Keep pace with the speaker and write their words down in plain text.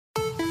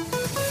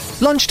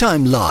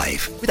Lunchtime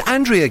Live with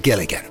Andrea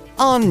Gilligan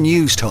on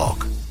News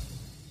Talk.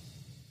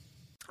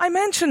 I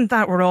mentioned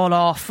that we're all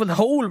off. Well, the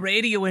whole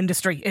radio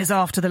industry is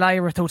off to the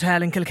Lyrath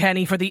Hotel in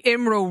Kilkenny for the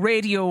IMRO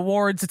Radio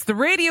Awards. It's the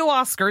Radio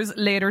Oscars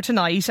later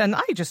tonight, and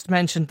I just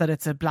mentioned that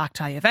it's a black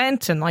tie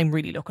event, and I'm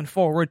really looking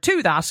forward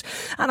to that.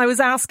 And I was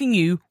asking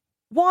you,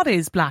 what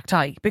is black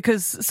tie?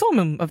 Because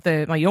some of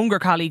my younger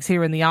colleagues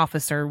here in the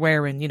office are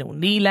wearing,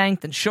 knee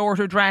length and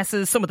shorter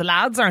dresses. Some of the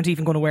lads aren't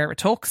even going to wear a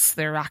tux.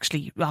 They're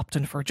actually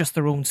opting for just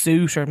their own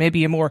suit or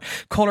maybe a more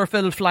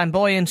colourful,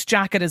 flamboyant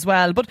jacket as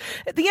well. But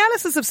the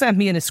Ellises have sent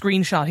me in a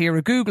screenshot here,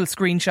 a Google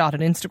screenshot on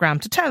Instagram,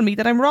 to tell me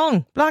that I'm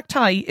wrong. Black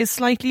tie is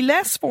slightly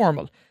less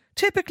formal.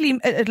 Typically,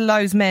 it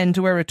allows men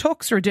to wear a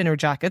tux or dinner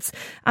jackets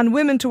and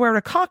women to wear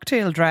a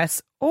cocktail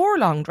dress or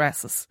long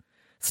dresses.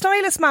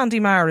 Stylist Mandy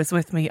Maher is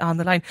with me on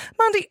the line.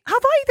 Mandy,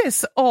 have I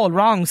this all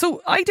wrong?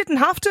 So I didn't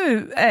have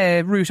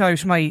to root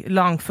out my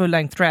long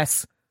full-length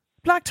dress.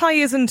 Black tie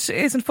isn't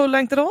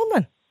full-length at all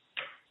then?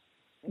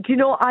 Do you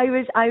know, I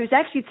was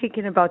actually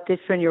thinking about this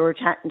when you were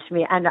chatting to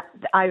me, and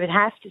I would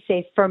have to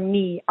say, for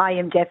me, I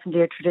am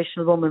definitely a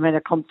traditional woman when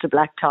it comes to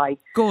black tie.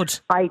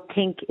 Good. I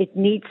think it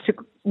needs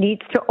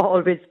to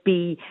always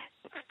be,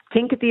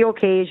 think of the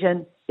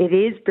occasion, it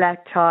is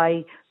black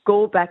tie.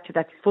 Go back to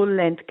that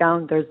full-length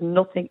gown. There's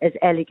nothing as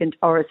elegant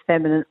or as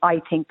feminine, I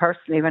think,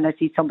 personally, when I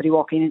see somebody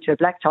walking into a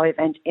black tie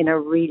event in a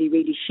really,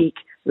 really chic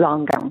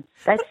long gown.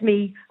 That's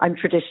me. I'm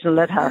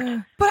traditional at heart.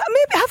 But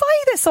maybe have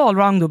I this all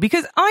wrong, though?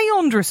 Because I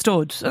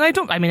understood, and I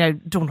don't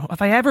know,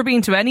 have I ever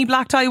been to any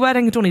black tie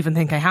wedding? I don't even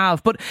think I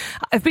have. But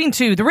I've been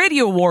to, the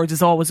Radio Awards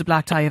is always a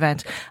black tie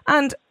event.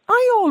 And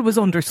I always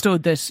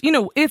understood that,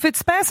 if it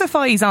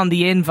specifies on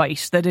the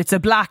invite that it's a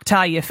black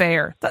tie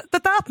affair,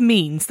 that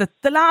means that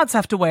the lads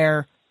have to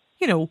wear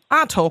a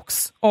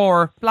tux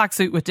or black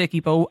suit with dicky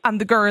bow, and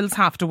the girls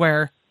have to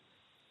wear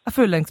a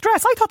full-length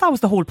dress. I thought that was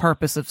the whole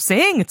purpose of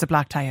saying it's a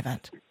black tie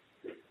event.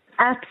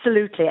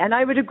 Absolutely. And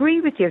I would agree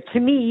with you. To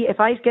me,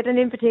 if I get an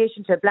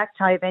invitation to a black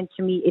tie event,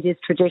 to me, it is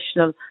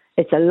traditional.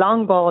 It's a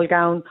long ball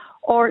gown,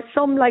 or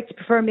some like to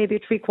prefer maybe a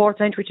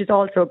three-quarter inch, which is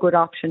also a good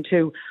option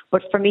too.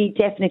 But for me,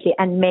 definitely,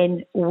 and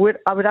men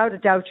without a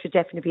doubt should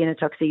definitely be in a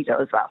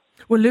tuxedo as well.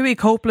 Well, Louis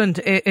Copeland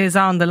is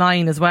on the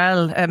line as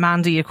well,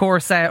 Mandy, of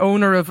course,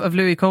 owner of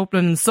Louis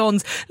Copeland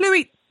Sons.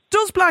 Louis,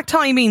 does black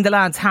tie mean the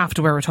lads have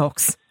to wear a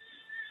tux?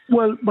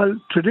 Well,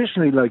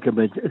 traditionally,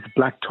 it's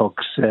black tux.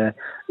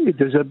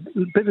 There's a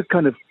bit of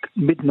kind of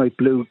midnight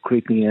blue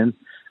creeping in.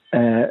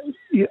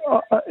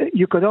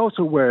 You could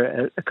also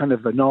wear a kind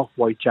of an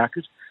off-white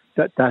jacket.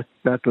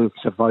 That'll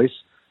suffice.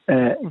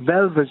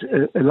 Velvet.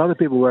 A lot of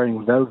people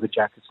wearing velvet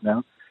jackets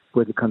now,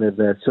 with the kind of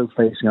silk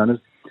facing on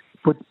it.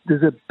 But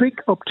there's a big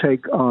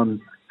uptake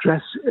on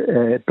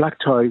black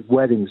tie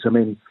weddings.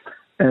 There's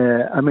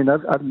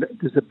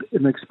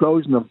an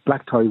explosion of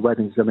black tie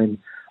weddings.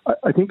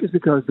 I think it's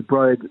because the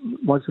bride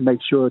wants to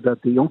make sure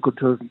that the uncle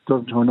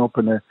doesn't turn up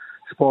in a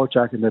sport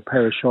jacket and a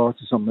pair of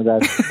shorts or something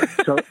like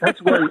that. So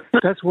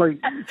that's why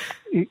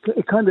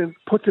it kind of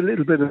puts a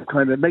little bit of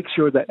kind of make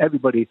sure that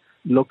everybody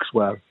looks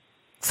well.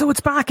 So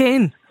it's back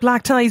in.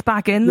 Black tie's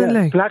back in, then,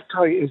 Lou? Black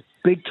tie is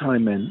big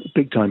time in.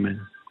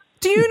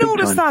 Do you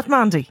notice that,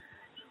 Mandy?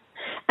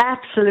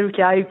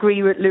 Absolutely, I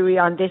agree with Louis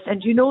on this.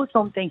 And you know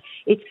something?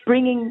 It's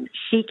bringing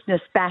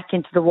chicness back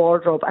into the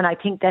wardrobe, and I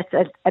think that's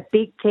a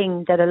big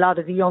thing that a lot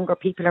of the younger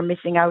people are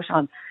missing out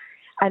on.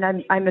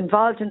 And I'm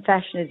involved in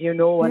fashion, as you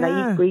know, and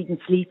I eat, breathe and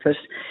sleep it.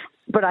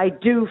 But I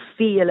do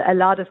feel a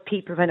lot of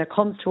people, when it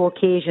comes to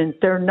occasions,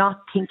 they're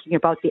not thinking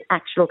about the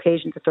actual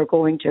occasions that they're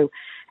going to.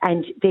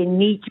 And they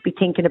need to be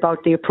thinking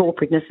about the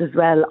appropriateness as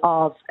well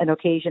of an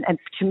occasion. And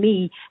to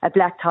me, a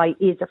black tie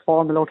is a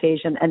formal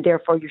occasion, and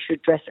therefore you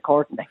should dress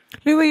accordingly.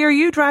 Louis, are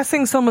you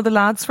dressing some of the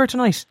lads for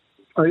tonight?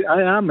 I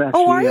am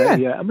actually. Oh, are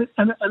you? Yeah.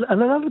 And a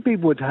lot of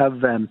people would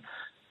have.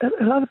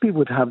 A lot of people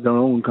would have their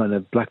own kind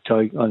of black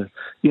tie on it.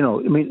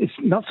 It's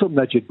not something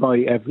that you'd buy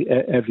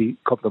every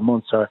couple of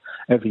months or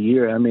every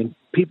year.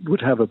 People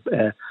would have a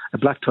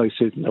black tie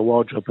suit in their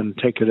wardrobe and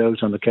take it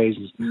out on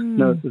occasions.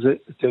 Now,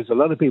 there's a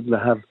lot of people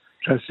that have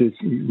dress suits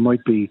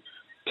might be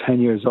 10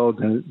 years old,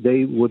 and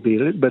they would be a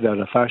little bit out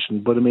of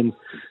fashion. But you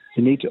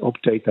need to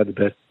update that a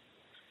bit.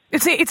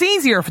 It's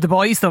easier for the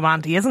boys though,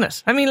 Mandy, isn't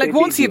it?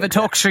 Once you have a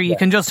tux, you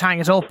can just hang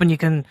it up and you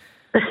can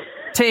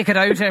take it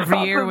out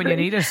every year when you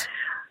need it.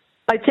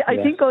 I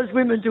think us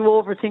women do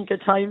overthink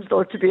at times,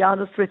 though, to be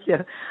honest with you.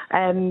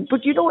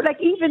 But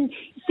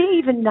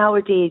even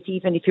nowadays,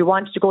 even if you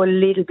wanted to go a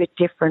little bit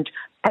different,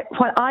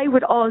 what I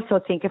would also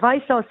think, if I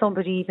saw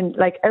somebody, even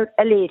like a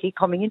lady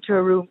coming into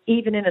a room,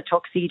 even in a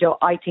tuxedo,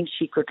 I think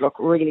she could look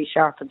really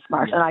sharp and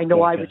smart. And I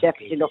know I would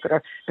definitely look at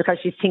her because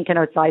she's thinking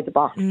outside the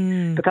box.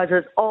 Because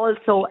there's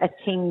also a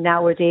thing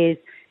nowadays,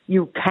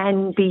 you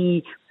can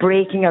be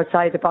breaking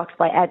outside the box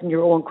by adding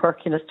your own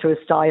quirkiness to a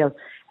style.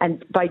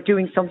 And by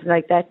doing something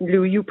like that, and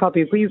Louis, you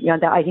probably agree with me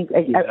on that, I think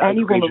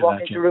any woman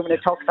walking into a room in a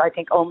tux, I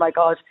think, oh my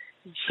God,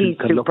 She's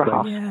super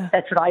hot. Yeah.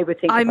 That's what I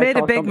would think. I made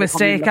a big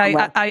mistake.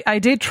 I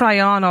did try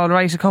on all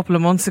right a couple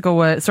of months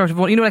ago, sort of,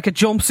 like a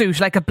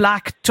jumpsuit, like a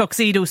black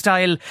tuxedo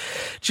style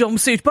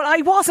jumpsuit, but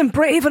I wasn't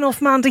brave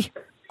enough, Mandy.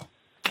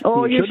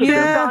 Oh, you should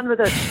have gone with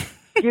it.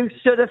 You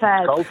should have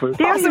had.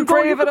 There's some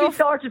brave enough.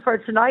 Sorted for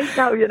tonight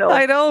now,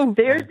 I know.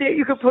 There,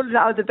 you could pull it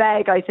out of the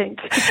bag, I think.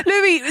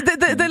 Louis,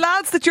 the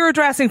lads that you're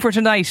dressing for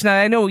tonight, now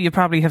I know you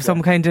probably have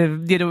some kind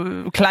of,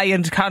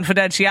 client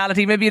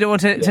confidentiality. Maybe you don't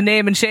want to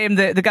name and shame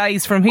the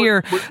guys from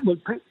here. Well,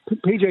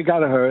 PJ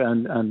Gallagher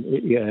and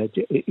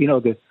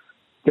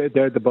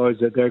they're the boys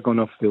that they're going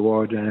off the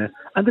award, and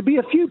there'd be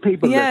a few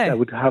people that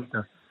would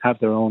have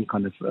their own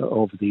kind of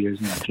over the years.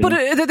 But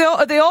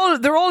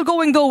they're all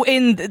going though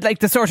in like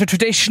the sort of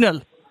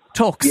traditional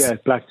tux. Yeah,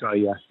 black tie.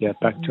 Yeah,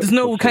 black tie. There's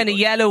no kind of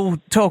yellow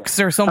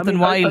tux or something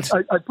wild.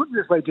 I'd put it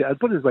this way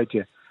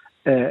to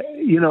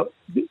you.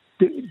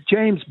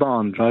 James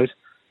Bond, right?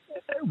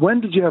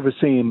 When did you ever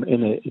see him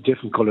in a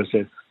different colour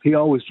set? He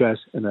always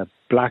dressed in a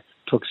black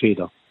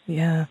tuxedo.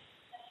 Yeah.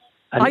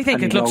 I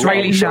think it looks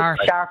really sharp.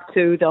 Sharp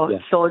too, though. Yeah.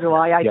 So do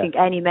I. I think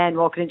any man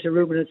walking into a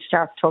room in a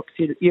sharp tux,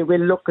 you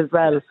will look as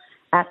well.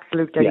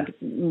 Absolutely,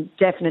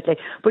 definitely.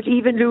 But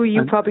even Louis,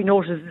 you probably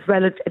noticed as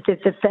well,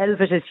 the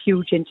velvet is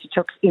huge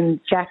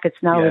in jackets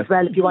now as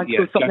well. If you want to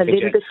do something a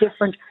little bit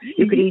different,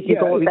 you could easily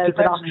go with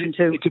velvet option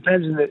too. It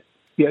depends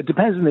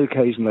on the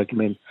occasion. Like, I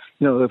mean,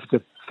 if it's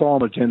a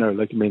formal dinner,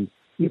 like, I mean,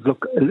 you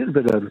look a little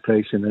bit out of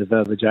place in a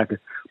velvet jacket.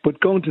 But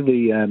going to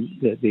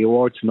the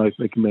awards tonight,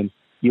 like, I mean,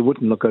 you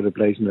wouldn't look out of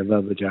place in a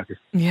velvet jacket.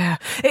 Yeah.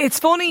 It's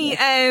funny,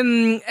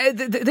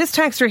 this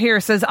texter here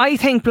says, I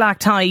think black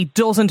tie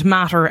doesn't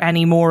matter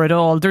anymore at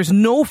all. There's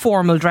no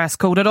formal dress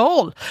code at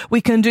all.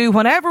 We can do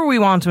whatever we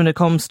want when it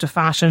comes to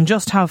fashion.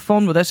 Just have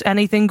fun with it.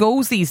 Anything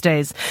goes these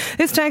days.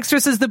 This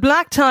texter says, the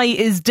black tie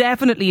is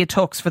definitely a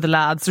tux for the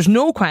lads. There's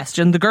no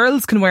question. The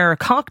girls can wear a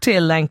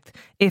cocktail length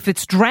if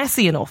it's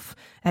dressy enough.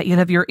 You'll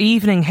have your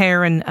evening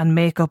hair and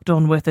makeup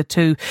done with it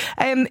too.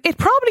 It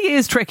probably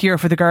is trickier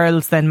for the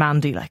girls than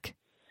Mandy, like.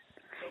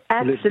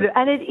 Absolutely,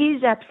 and it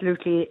is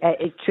absolutely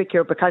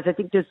trickier because I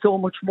think there's so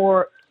much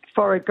more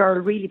for a girl,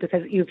 really,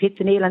 because you've hit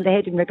the nail on the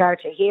head in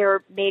regard to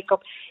hair,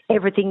 makeup.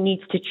 Everything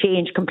needs to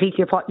change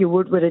completely of what you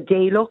would with a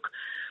day look.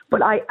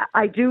 But I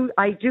do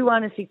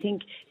honestly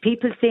think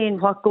people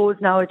saying what goes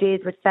nowadays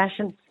with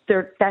fashion,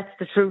 that's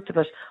the truth of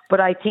it. But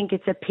I think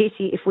it's a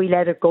pity if we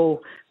let it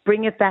go.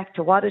 Bring it back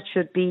to what it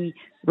should be.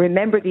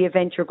 Remember the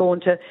event you're going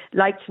to.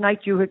 Like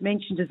tonight, you had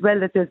mentioned as well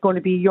that there's going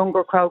to be a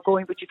younger crowd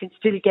going, but you can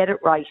still get it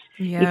right.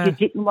 Yeah. If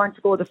you didn't want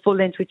to go the full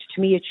length, which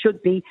to me it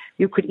should be,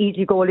 you could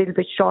easily go a little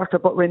bit shorter,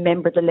 but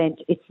remember the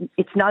length.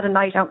 It's not a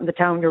night out in the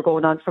town you're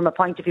going on from a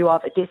point of view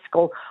of a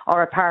disco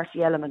or a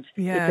party element.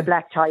 Yeah. It's a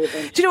black tie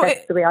event. Do you know,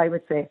 that's the way I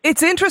would say.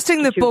 It's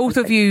interesting that both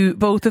of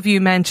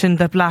you mentioned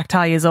that black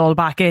tie is all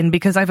back in,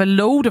 because I've a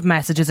load of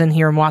messages in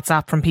here on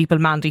WhatsApp from people,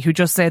 Mandy, who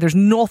just say there's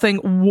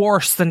nothing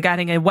worse than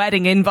getting a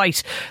wedding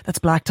invite that's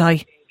black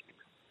tie.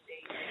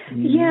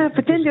 Yeah,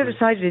 but then the other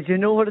side of it is you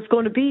know what it's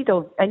going to be,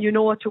 though, and you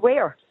know what to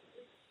wear.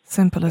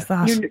 Simple as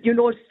that. You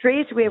know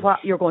straight away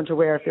what you're going to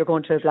wear if you're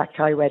going to a black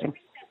tie wedding.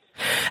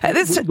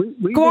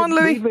 Go on,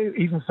 Louis.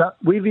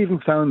 We've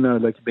even found now,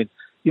 like, with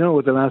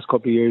the last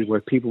couple of years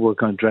where people were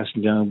kind of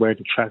dressing down, wearing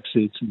the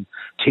tracksuits and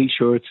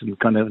T-shirts and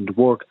kind of into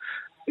work.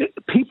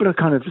 People are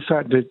kind of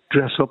starting to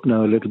dress up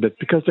now a little bit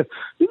because they're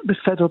a little bit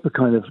fed up of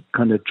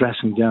kind of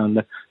dressing down.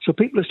 So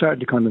people are starting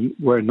to kind of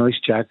wear nice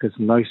jackets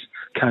and nice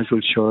casual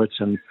shirts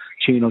and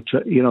chino.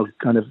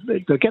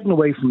 They're getting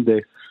away from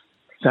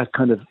that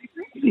kind of,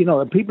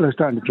 and people are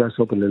starting to dress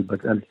up a little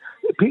bit, and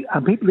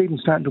people are even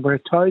starting to wear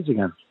ties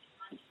again.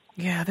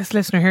 Yeah, this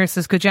listener here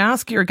says, could you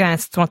ask your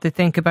guests what they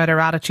think about our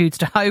attitudes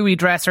to how we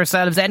dress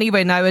ourselves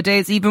anyway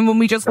nowadays, even when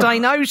we just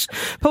dine out?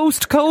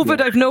 Post-COVID,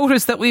 I've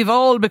noticed that we've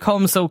all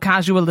become so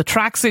casual. The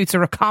tracksuits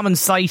are a common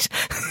sight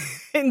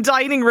in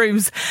dining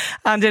rooms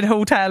and in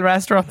hotel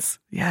restaurants.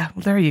 Yeah,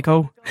 well, there you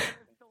go.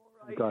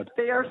 God.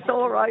 They are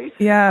so right.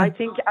 Yeah.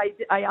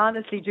 I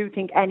honestly do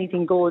think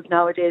anything goes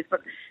nowadays, but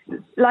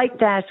like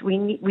that, we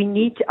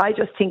need to, I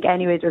just think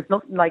anyway, there's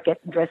nothing like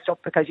getting dressed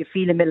up because you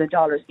feel $1 million.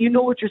 You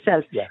know it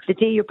yourself. Yeah. The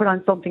day you put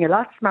on something a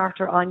lot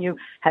smarter on you,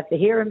 have the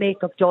hair and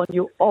makeup done,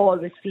 you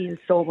always feel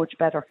so much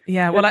better.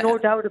 Yeah, well, there's no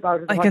doubt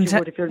about it. I can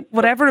tell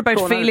whatever about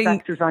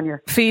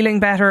feeling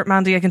better,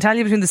 Mandy. I can tell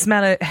you between the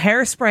smell of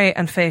hairspray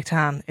and fake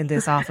tan in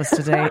this office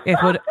today, it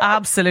would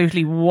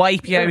absolutely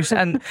wipe you out.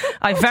 And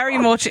I very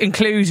much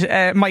include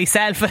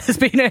myself as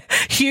being a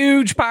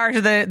huge part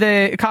of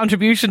the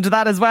contribution to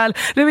that as well.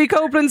 Louis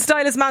Copeland,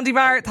 Stylist, Mandy,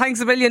 Maher, thanks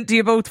a million to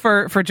you both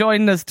for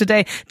joining us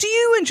today. Do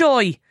you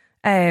enjoy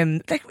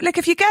like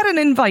if you get an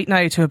invite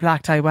now to a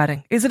black tie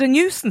wedding, is it a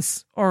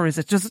nuisance, or is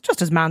it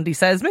just as Mandy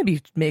says, maybe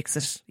it makes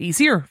it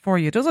easier for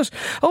you, does it?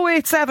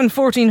 087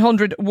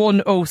 1400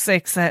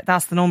 106,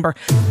 that's the number.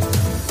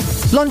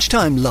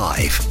 Lunchtime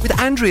Live with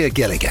Andrea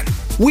Gilligan.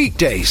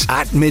 Weekdays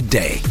at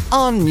midday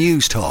on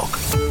News Talk.